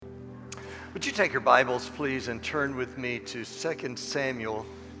Would you take your Bibles, please, and turn with me to 2 Samuel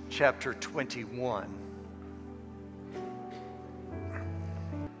chapter 21.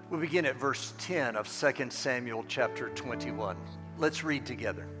 We begin at verse 10 of 2 Samuel chapter 21. Let's read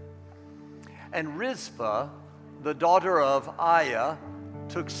together. And Rizpah, the daughter of Aiah,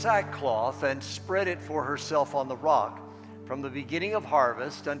 took sackcloth and spread it for herself on the rock from the beginning of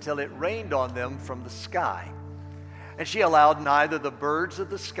harvest until it rained on them from the sky. And she allowed neither the birds of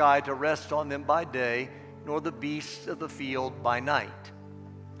the sky to rest on them by day, nor the beasts of the field by night.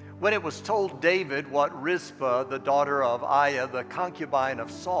 When it was told David what Rizpah, the daughter of Aiah, the concubine of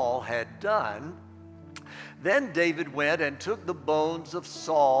Saul, had done, then David went and took the bones of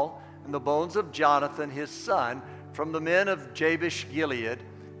Saul and the bones of Jonathan his son from the men of Jabesh Gilead,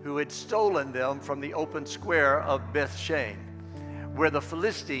 who had stolen them from the open square of Bethshan, where the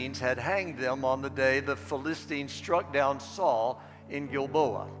Philistines had hanged them on the day the Philistines struck down Saul in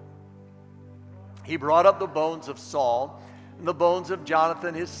Gilboa. He brought up the bones of Saul and the bones of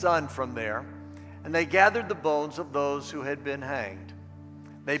Jonathan his son from there, and they gathered the bones of those who had been hanged.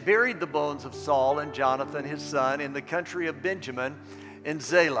 They buried the bones of Saul and Jonathan his son in the country of Benjamin in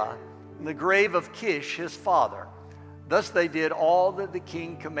Zelah, in the grave of Kish his father. Thus they did all that the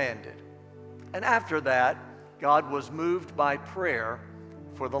king commanded. And after that, God was moved by prayer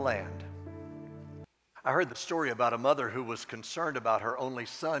for the land. I heard the story about a mother who was concerned about her only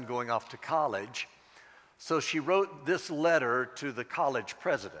son going off to college, so she wrote this letter to the college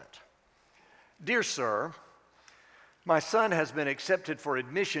president. Dear sir, my son has been accepted for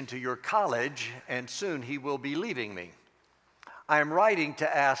admission to your college, and soon he will be leaving me. I am writing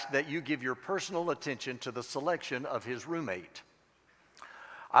to ask that you give your personal attention to the selection of his roommate.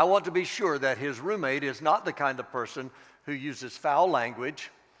 I want to be sure that his roommate is not the kind of person who uses foul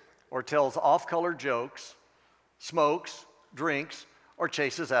language or tells off-color jokes, smokes, drinks, or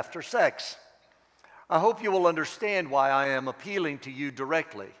chases after sex. I hope you will understand why I am appealing to you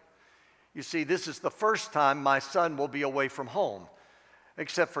directly. You see, this is the first time my son will be away from home,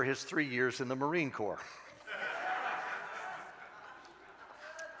 except for his 3 years in the Marine Corps.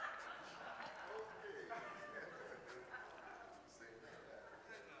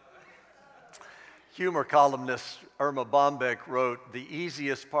 Humor columnist Irma Bombeck wrote, "The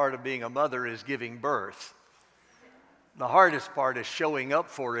easiest part of being a mother is giving birth. The hardest part is showing up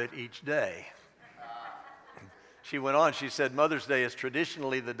for it each day." She went on, she said, "Mother's Day is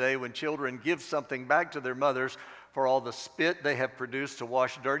traditionally the day when children give something back to their mothers for all the spit they have produced to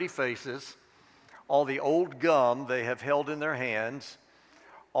wash dirty faces, all the old gum they have held in their hands,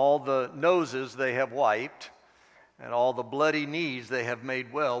 all the noses they have wiped, and all the bloody knees they have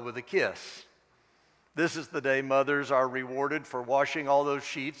made well with a kiss. This is the day mothers are rewarded for washing all those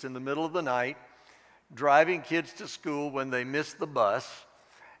sheets in the middle of the night, driving kids to school when they miss the bus,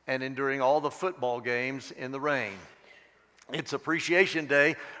 and enduring all the football games in the rain. It's Appreciation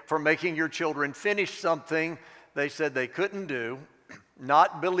Day for making your children finish something they said they couldn't do,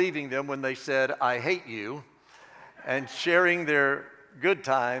 not believing them when they said, 'I hate you,' and sharing their good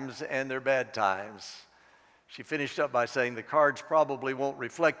times and their bad times." She finished up by saying, "The cards probably won't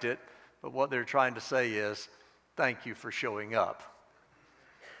reflect it, but what they're trying to say is, thank you for showing up."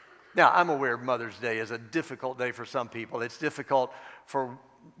 Now, I'm aware Mother's Day is a difficult day for some people. It's difficult for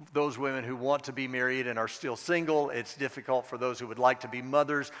those women who want to be married and are still single. It's difficult for those who would like to be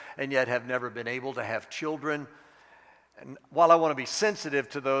mothers and yet have never been able to have children. And while I want to be sensitive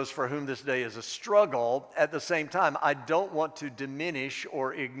to those for whom this day is a struggle, at the same time, I don't want to diminish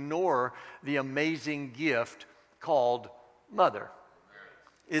or ignore the amazing gift called mother.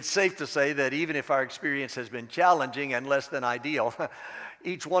 It's safe to say that even if our experience has been challenging and less than ideal,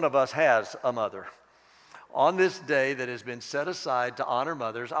 each one of us has a mother. On this day that has been set aside to honor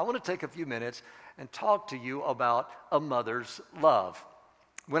mothers, I want to take a few minutes and talk to you about a mother's love.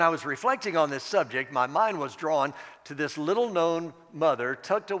 When I was reflecting on this subject, my mind was drawn to this little-known mother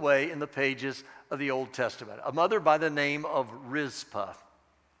tucked away in the pages of the Old Testament, a mother by the name of Rizpah.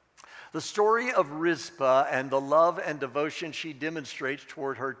 The story of Rizpah and the love and devotion she demonstrates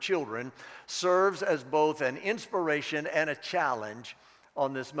toward her children serves as both an inspiration and a challenge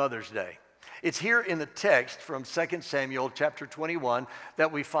on this Mother's Day. It's here in the text from 2 Samuel chapter 21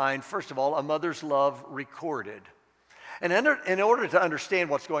 that we find, first of all, a mother's love recorded. And in order to understand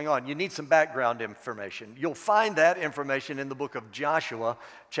what's going on, you need some background information. You'll find that information in the book of Joshua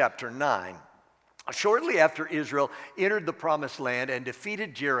chapter 9. Shortly after Israel entered the Promised Land and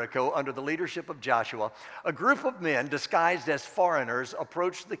defeated Jericho under the leadership of Joshua, a group of men disguised as foreigners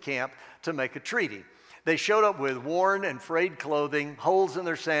approached the camp to make a treaty. They showed up with worn and frayed clothing, holes in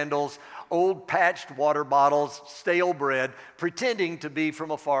their sandals, old patched water bottles, stale bread, pretending to be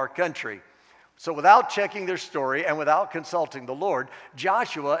from a far country. So without checking their story and without consulting the Lord,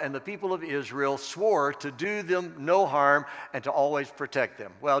 Joshua and the people of Israel swore to do them no harm and to always protect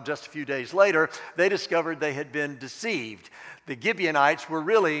them. Well, just a few days later, they discovered they had been deceived. The Gibeonites were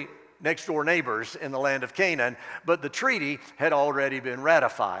really next-door neighbors in the land of Canaan, but the treaty had already been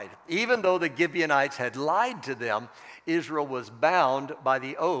ratified. Even though the Gibeonites had lied to them, Israel was bound by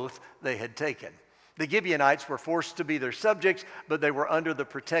the oath they had taken. The Gibeonites were forced to be their subjects, but they were under the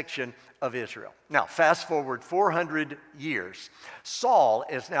protection of Israel. Now, fast forward 400 years. Saul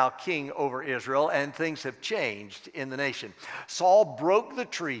is now king over Israel, and things have changed in the nation. Saul broke the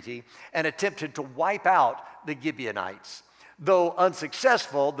treaty and attempted to wipe out the Gibeonites. Though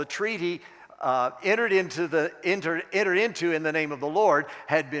unsuccessful, the treaty entered into in the name of the Lord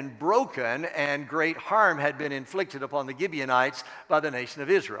had been broken, and great harm had been inflicted upon the Gibeonites by the nation of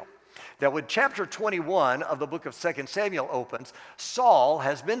Israel. Now, when chapter 21 of the book of 2 Samuel opens, Saul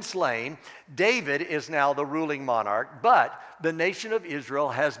has been slain. David is now the ruling monarch, but the nation of Israel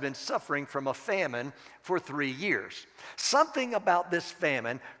has been suffering from a famine for 3 years. Something about this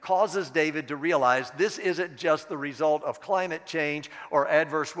famine causes David to realize this isn't just the result of climate change or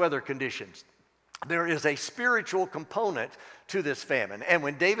adverse weather conditions. There is a spiritual component to this famine. And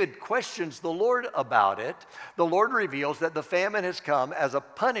when David questions the Lord about it, the Lord reveals that the famine has come as a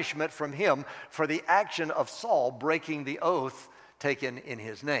punishment from him for the action of Saul breaking the oath taken in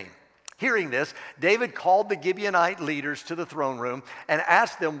his name. Hearing this, David called the Gibeonite leaders to the throne room and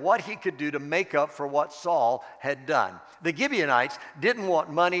asked them what he could do to make up for what Saul had done. The Gibeonites didn't want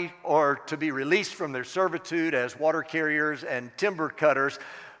money or to be released from their servitude as water carriers and timber cutters,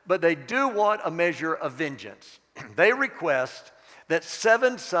 but they do want a measure of vengeance. They request that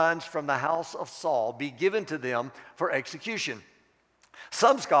 7 sons from the house of Saul be given to them for execution.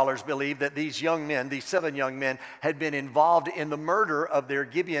 Some scholars believe that these 7 young men, had been involved in the murder of their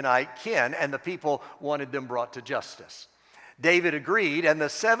Gibeonite kin, and the people wanted them brought to justice. David agreed, and the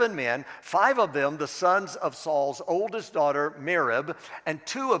 7 men, 5 of them the sons of Saul's oldest daughter Merab, and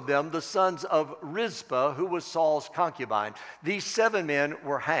 2 of them the sons of Rizpah, who was Saul's concubine. These 7 men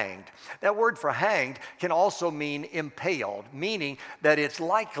were hanged. That word for hanged can also mean impaled, meaning that it's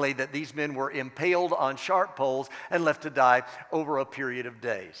likely that these men were impaled on sharp poles and left to die over a period of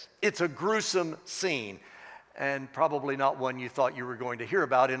days. It's a gruesome scene, and probably not one you thought you were going to hear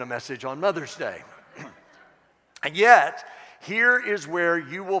about in a message on Mother's Day. And yet, here is where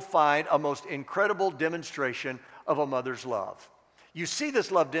you will find a most incredible demonstration of a mother's love. You see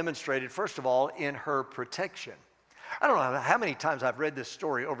this love demonstrated, first of all, in her protection. I don't know how many times I've read this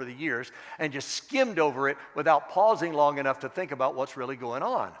story over the years and just skimmed over it without pausing long enough to think about what's really going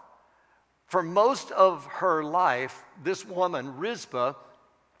on. For most of her life, this woman, Rizpah,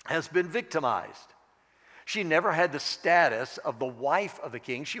 has been victimized. She never had the status of the wife of the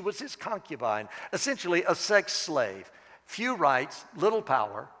king. She was his concubine, essentially a sex slave. Few rights, little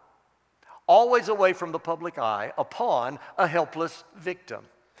power, always away from the public eye, upon a helpless victim.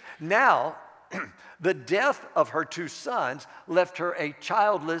 Now, the death of her 2 sons left her a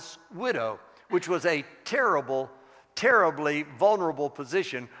childless widow, which was a terribly vulnerable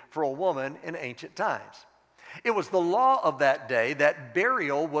position for a woman in ancient times. It was the law of that day that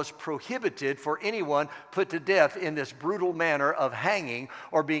burial was prohibited for anyone put to death in this brutal manner of hanging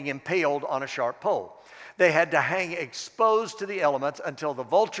or being impaled on a sharp pole. They had to hang exposed to the elements until the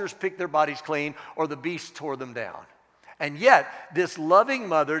vultures picked their bodies clean or the beasts tore them down. And yet, this loving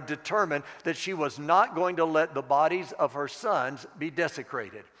mother determined that she was not going to let the bodies of her sons be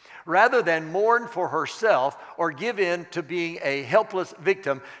desecrated. Rather than mourn for herself or give in to being a helpless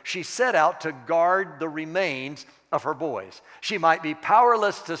victim, she set out to guard the remains of her boys. She might be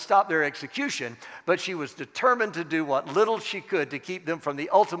powerless to stop their execution, but she was determined to do what little she could to keep them from the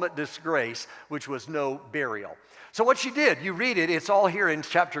ultimate disgrace, which was no burial. So what she did, you read it, it's all here in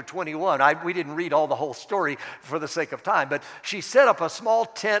chapter 21. We didn't read all the whole story for the sake of time, but she set up a small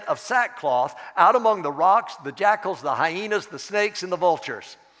tent of sackcloth out among the rocks, the jackals, the hyenas, the snakes, and the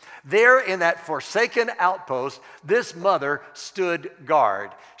vultures. There in that forsaken outpost, this mother stood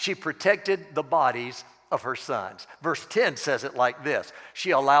guard. She protected the bodies of her sons. Verse 10 says it like this: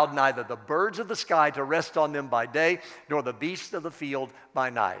 she allowed neither the birds of the sky to rest on them by day, nor the beasts of the field by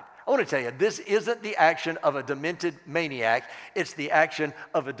night. I want to tell you, this isn't the action of a demented maniac. It's the action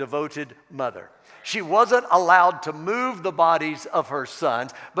of a devoted mother. She wasn't allowed to move the bodies of her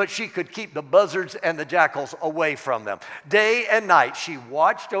sons, but she could keep the buzzards and the jackals away from them. Day and night, she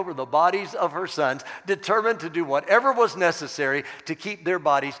watched over the bodies of her sons, determined to do whatever was necessary to keep their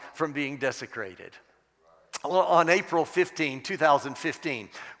bodies from being desecrated. Well, on April 15, 2015,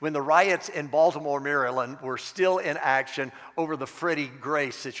 when the riots in Baltimore, Maryland were still in action over the Freddie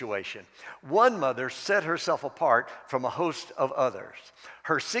Gray situation, one mother set herself apart from a host of others.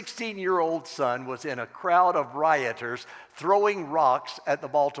 Her 16-year-old son was in a crowd of rioters throwing rocks at the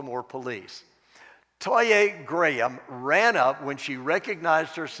Baltimore police. Toya Graham ran up when she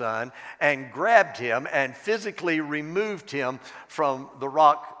recognized her son and grabbed him and physically removed him from the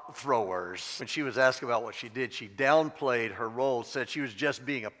rock throwers. When she was asked about what she did, she downplayed her role, said she was just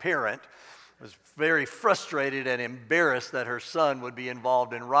being a parent, was very frustrated and embarrassed that her son would be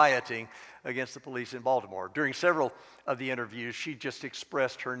involved in rioting against the police in Baltimore. During several of the interviews, she just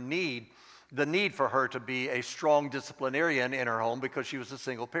expressed the need for her to be a strong disciplinarian in her home because she was a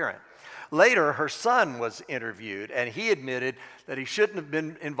single parent. Later, her son was interviewed, and he admitted that he shouldn't have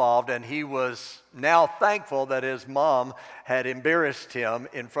been involved, and he was now thankful that his mom had embarrassed him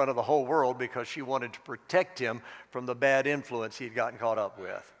in front of the whole world because she wanted to protect him from the bad influence he'd gotten caught up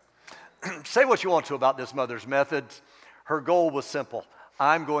with. Say what you want to about this mother's methods. Her goal was simple.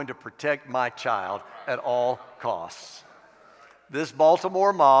 I'm going to protect my child at all costs. This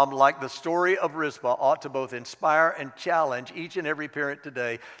Baltimore mom, like the story of Rizpah, ought to both inspire and challenge each and every parent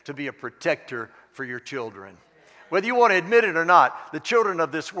today to be a protector for your children. Whether you want to admit it or not, the children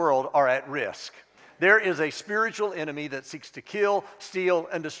of this world are at risk. There is a spiritual enemy that seeks to kill, steal,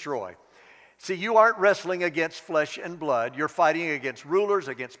 and destroy. See, you aren't wrestling against flesh and blood. You're fighting against rulers,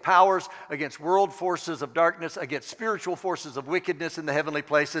 against powers, against world forces of darkness, against spiritual forces of wickedness in the heavenly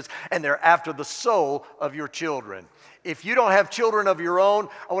places, and they're after the soul of your children. If you don't have children of your own,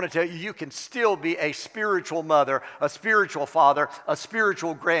 I want to tell you, you can still be a spiritual mother, a spiritual father, a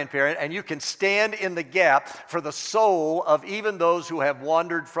spiritual grandparent, and you can stand in the gap for the soul of even those who have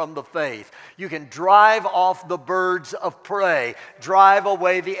wandered from the faith. You can drive off the birds of prey, drive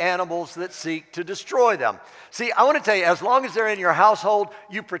away the animals that seek to destroy them. See, I want to tell you, as long as they're in your household,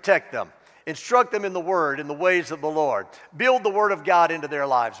 you protect them. Instruct them in the Word, in the ways of the Lord. Build the Word of God into their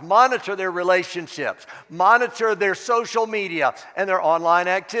lives. Monitor their relationships. Monitor their social media and their online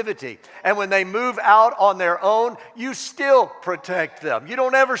activity. And when they move out on their own, you still protect them. You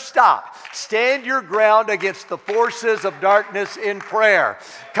don't ever stop. Stand your ground against the forces of darkness in prayer.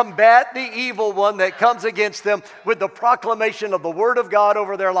 Combat the evil one that comes against them with the proclamation of the Word of God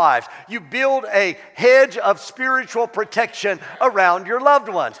over their lives. You build a hedge of spiritual protection around your loved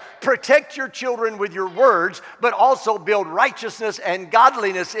ones. Protect your children with your words, but also build righteousness and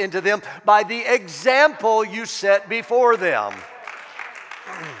godliness into them by the example you set before them.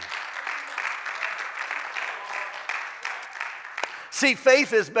 See,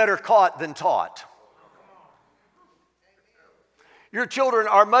 faith is better caught than taught. Your children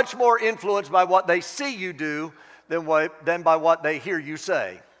are much more influenced by what they see you do than by what they hear you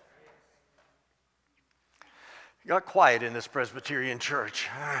say. You got quiet in this Presbyterian church.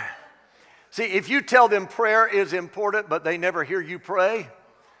 See, if you tell them prayer is important, but they never hear you pray,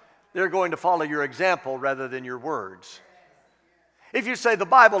 they're going to follow your example rather than your words. If you say the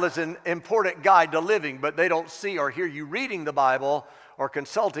Bible is an important guide to living, but they don't see or hear you reading the Bible or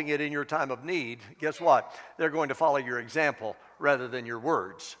consulting it in your time of need, guess what? They're going to follow your example rather than your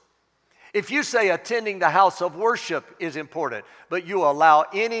words. If you say attending the house of worship is important, but you allow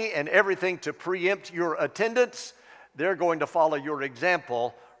any and everything to preempt your attendance, they're going to follow your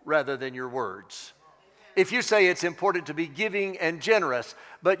example rather than your words. If you say it's important to be giving and generous,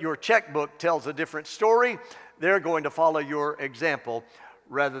 but your checkbook tells a different story, they're going to follow your example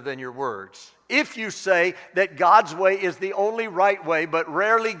rather than your words. If you say that God's way is the only right way, but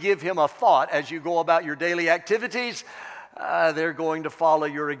rarely give Him a thought as you go about your daily activities, they're going to follow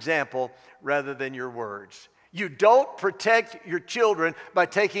your example rather than your words. You don't protect your children by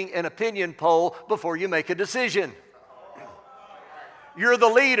taking an opinion poll before you make a decision. You're the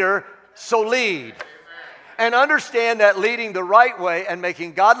leader, so lead. And understand that leading the right way and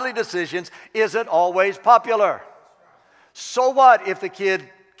making godly decisions isn't always popular. So what if the kid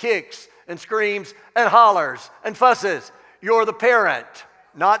kicks and screams and hollers and fusses? You're the parent,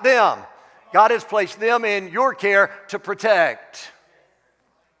 not them. God has placed them in your care to protect.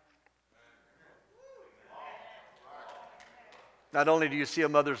 Not only do you see a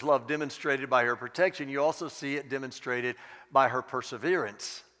mother's love demonstrated by her protection, you also see it demonstrated by her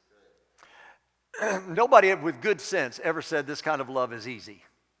perseverance. Nobody with good sense ever said this kind of love is easy.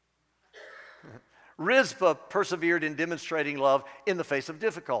 Rizpah persevered in demonstrating love in the face of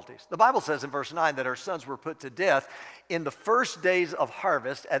difficulties. The Bible says in verse 9 that her sons were put to death in the first days of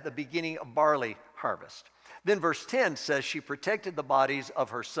harvest at the beginning of barley harvest. Then verse 10 says she protected the bodies of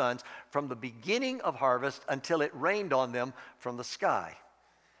her sons from the beginning of harvest until it rained on them from the sky.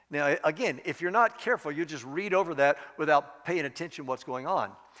 Now, again, if you're not careful, you just read over that without paying attention to what's going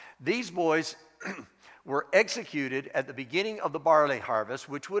on. These boys were executed at the beginning of the barley harvest,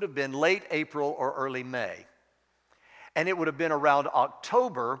 which would have been late April or early May. And it would have been around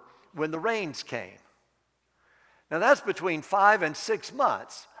October when the rains came. Now, that's between 5 and 6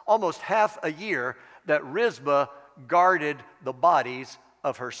 months, almost half a year, that Rizpah guarded the bodies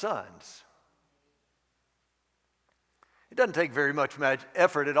of her sons. It doesn't take very much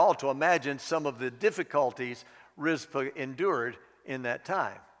effort at all to imagine some of the difficulties Rizpah endured in that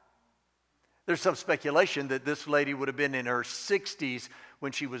time. There's some speculation that this lady would have been in her 60s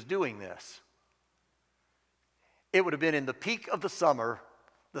when she was doing this. It would have been in the peak of the summer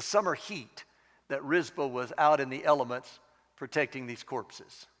heat, that Rizpah was out in the elements protecting these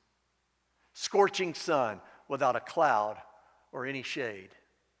corpses. Scorching sun without a cloud or any shade.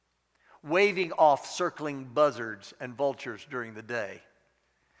 Waving off circling buzzards and vultures during the day.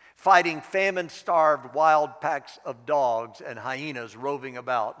 Fighting famine-starved wild packs of dogs and hyenas roving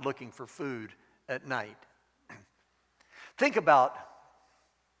about looking for food at night. Think about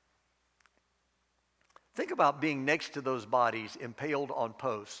being next to those bodies impaled on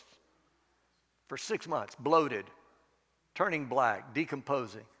posts for 6 months, bloated, turning black,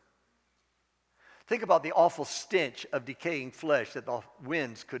 decomposing. Think about the awful stench of decaying flesh that the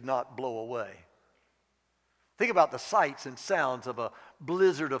winds could not blow away. Think about the sights and sounds of a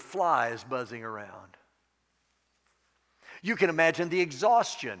blizzard of flies buzzing around. You can imagine the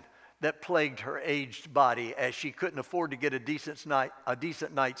exhaustion that plagued her aged body as she couldn't afford to get a decent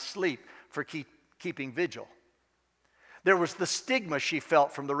night's sleep for keeping vigil. There was the stigma she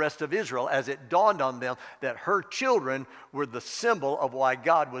felt from the rest of Israel as it dawned on them that her children were the symbol of why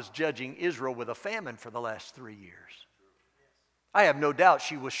God was judging Israel with a famine for the last 3 years. I have no doubt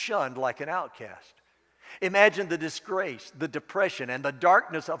she was shunned like an outcast. Imagine the disgrace, the depression, and the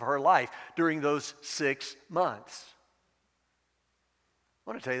darkness of her life during those 6 months.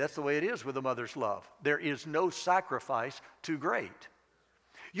 I want to tell you, that's the way it is with a mother's love. There is no sacrifice too great.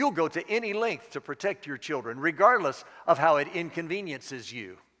 You'll go to any length to protect your children, regardless of how it inconveniences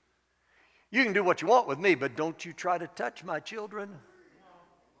you. You can do what you want with me, but don't you try to touch my children.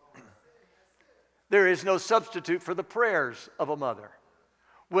 There is no substitute for the prayers of a mother.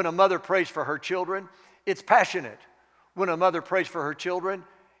 When a mother prays for her children, it's passionate. When a mother prays for her children,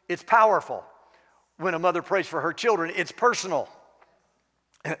 it's powerful. When a mother prays for her children, it's personal.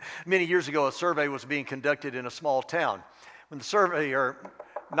 Many years ago, a survey was being conducted in a small town. When the surveyor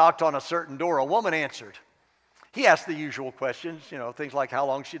knocked on a certain door, a woman answered. He asked the usual questions, things like how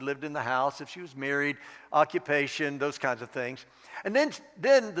long she'd lived in the house, if she was married, occupation, those kinds of things. And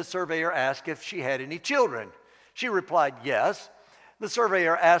then the surveyor asked if she had any children. She replied, yes. The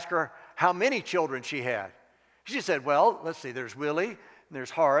surveyor asked her how many children she had. She said, well, let's see, there's Willie, and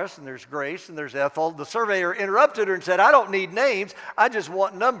there's Horace, and there's Grace, and there's Ethel. The surveyor interrupted her and said, I don't need names, I just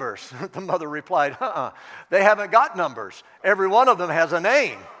want numbers. The mother replied, they haven't got numbers. Every one of them has a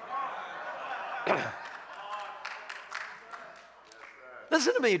name.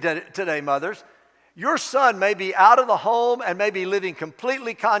 Listen to me today, mothers. Your son may be out of the home and may be living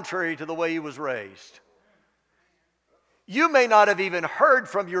completely contrary to the way he was raised. You may not have even heard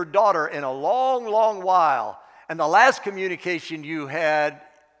from your daughter in a long, long while, and the last communication you had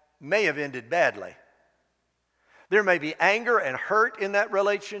may have ended badly. There may be anger and hurt in that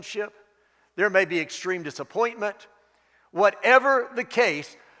relationship. There may be extreme disappointment. Whatever the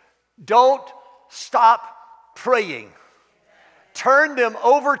case, don't stop praying. Turn them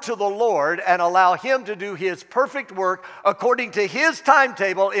over to the Lord and allow Him to do His perfect work according to His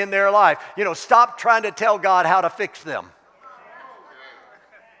timetable in their life. Stop trying to tell God how to fix them.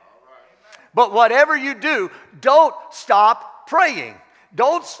 But whatever you do, don't stop praying.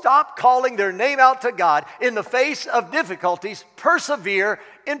 Don't stop calling their name out to God. In the face of difficulties, persevere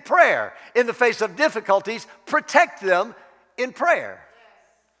in prayer. In the face of difficulties, protect them in prayer.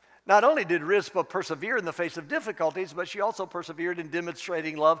 Not only did Rizpah persevere in the face of difficulties, but she also persevered in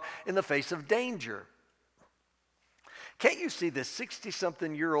demonstrating love in the face of danger. Can't you see this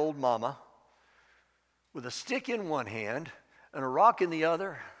 60-something-year-old mama with a stick in one hand and a rock in the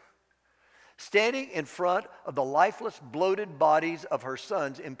other, standing in front of the lifeless, bloated bodies of her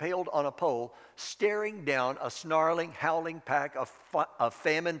sons impaled on a pole, staring down a snarling, howling pack of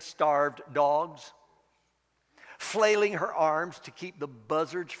famine-starved dogs? Flailing her arms to keep the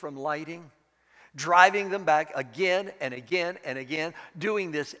buzzards from lighting, driving them back again and again and again,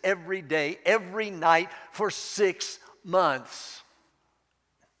 doing this every day, every night for 6 months.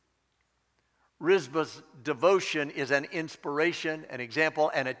 Rizpah's devotion is an inspiration, an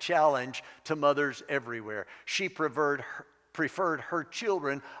example, and a challenge to mothers everywhere. She preferred her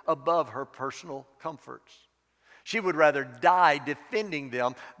children above her personal comforts. She would rather die defending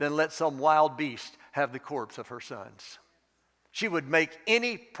them than let some wild beast have the corpse of her sons. She would make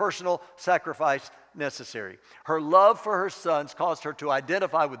any personal sacrifice necessary. Her love for her sons caused her to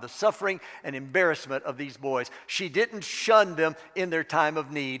identify with the suffering and embarrassment of these boys. She didn't shun them in their time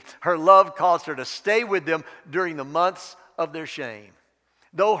of need. Her love caused her to stay with them during the months of their shame.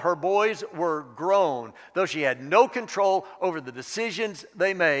 Though her boys were grown, though she had no control over the decisions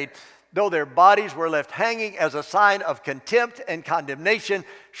they made, though their bodies were left hanging as a sign of contempt and condemnation,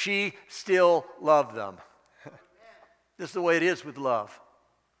 she still loved them. This is the way it is with love.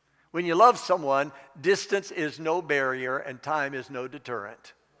 When you love someone, distance is no barrier and time is no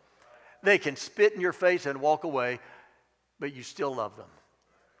deterrent. They can spit in your face and walk away, but you still love them.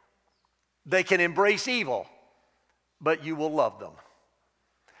 They can embrace evil, but you will love them.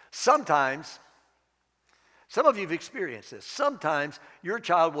 Sometimes, some of you have experienced this. Sometimes your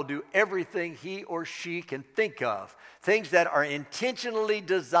child will do everything he or she can think of, things that are intentionally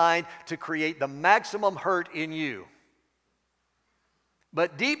designed to create the maximum hurt in you.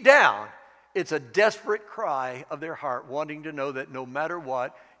 But deep down, it's a desperate cry of their heart, wanting to know that no matter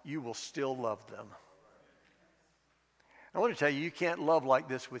what, you will still love them. I want to tell you, you can't love like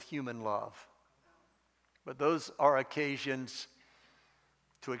this with human love. But those are occasions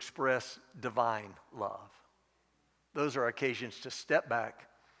to express divine love. Those are occasions to step back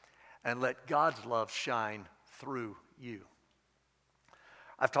and let God's love shine through you.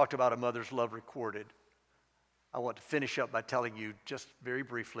 I've talked about a mother's love recorded. I want to finish up by telling you just very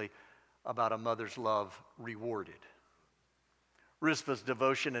briefly about a mother's love rewarded. Rizpah's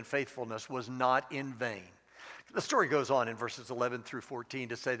devotion and faithfulness was not in vain. The story goes on in verses 11 through 14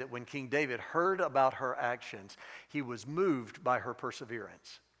 to say that when King David heard about her actions, he was moved by her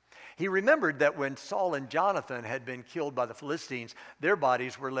perseverance. He remembered that when Saul and Jonathan had been killed by the Philistines, their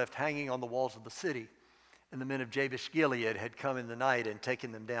bodies were left hanging on the walls of the city, and the men of Jabesh Gilead had come in the night and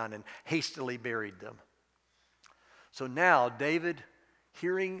taken them down and hastily buried them. So now David,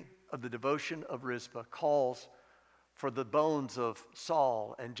 hearing of the devotion of Rizpah, calls for the bones of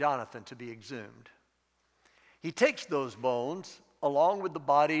Saul and Jonathan to be exhumed. He takes those bones along with the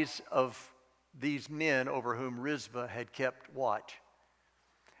bodies of these men over whom Rizpah had kept watch,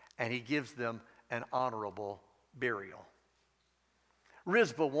 and he gives them an honorable burial.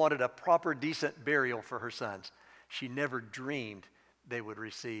 Rizpah wanted a proper, decent burial for her sons. She never dreamed they would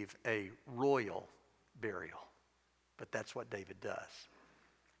receive a royal burial. But that's what David does.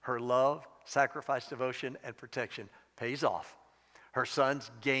 Her love, sacrifice, devotion, and protection pays off. Her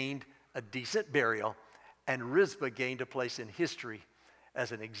sons gained a decent burial, and Rizpah gained a place in history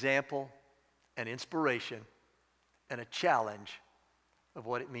as an example, an inspiration, and a challenge of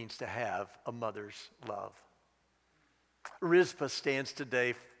what it means to have a mother's love. Rizpah stands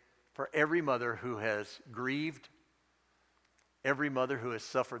today for every mother who has grieved, every mother who has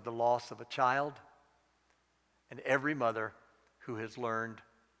suffered the loss of a child, and every mother who has learned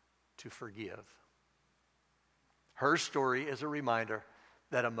to forgive. Her story is a reminder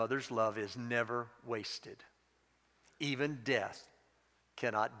that a mother's love is never wasted. Even death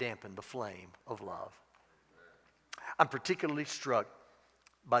cannot dampen the flame of love. I'm particularly struck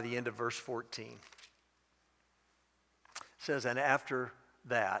by the end of verse 14. It says, and after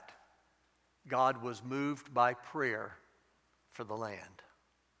that, God was moved by prayer for the land.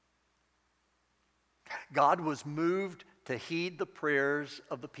 God was moved to heed the prayers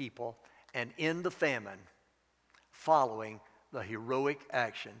of the people and end the famine following the heroic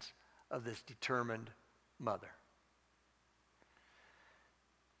actions of this determined mother.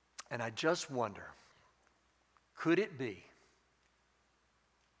 And I just wonder, could it be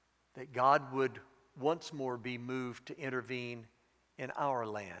that God would once more be moved to intervene in our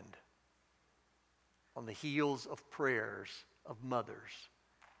land on the heels of prayers of mothers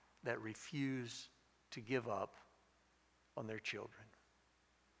that refuse to give up on their children?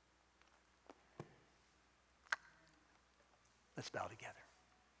 Let's bow together.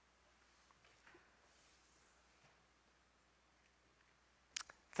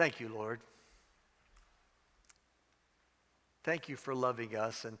 Thank you, Lord. Thank you for loving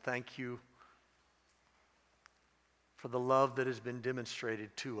us, and thank you for the love that has been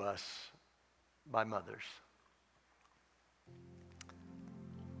demonstrated to us by mothers.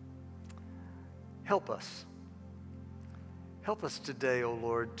 Help us. Help us today, O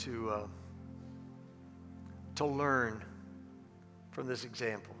Lord, to learn from this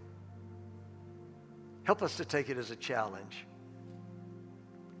example. Help us to take it as a challenge.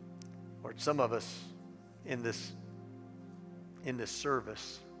 Lord, some of us in this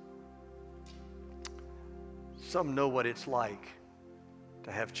service, Some know what it's like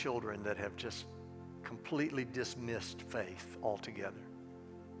to have children that have just completely dismissed faith altogether.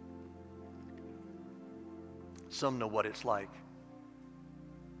 Some know what it's like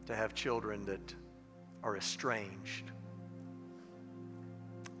to have children that are estranged.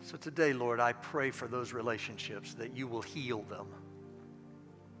 So today, Lord, I pray for those relationships that you will heal them.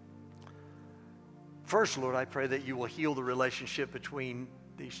 First, Lord, I pray that you will heal the relationship between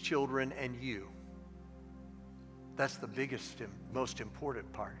these children and you. That's the biggest and most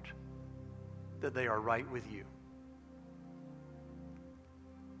important part, that they are right with you.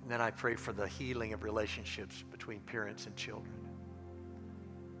 And then I pray for the healing of relationships between parents and children.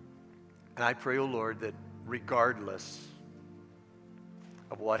 And I pray, oh Lord, that regardless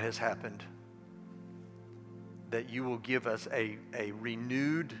of what has happened, that you will give us a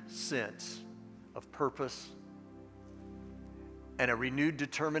renewed sense of purpose and a renewed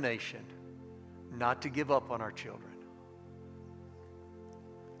determination not to give up on our children,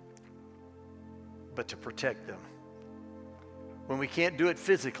 but to protect them. When we can't do it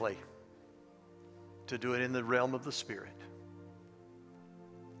physically, to do it in the realm of the Spirit.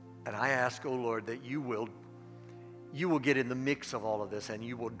 And I ask, oh Lord, that you will get in the mix of all of this, and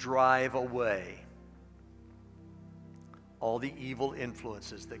you will drive away all the evil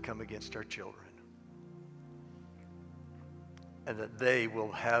influences that come against our children. And that they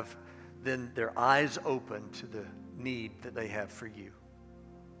will have then their eyes open to the need that they have for you.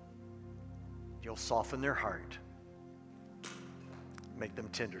 You'll soften their heart, make them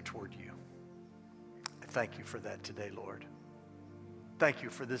tender toward you. I thank you for that today, Lord. Thank you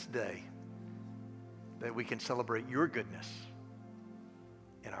for this day that we can celebrate your goodness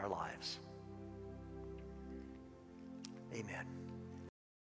in our lives. Amen.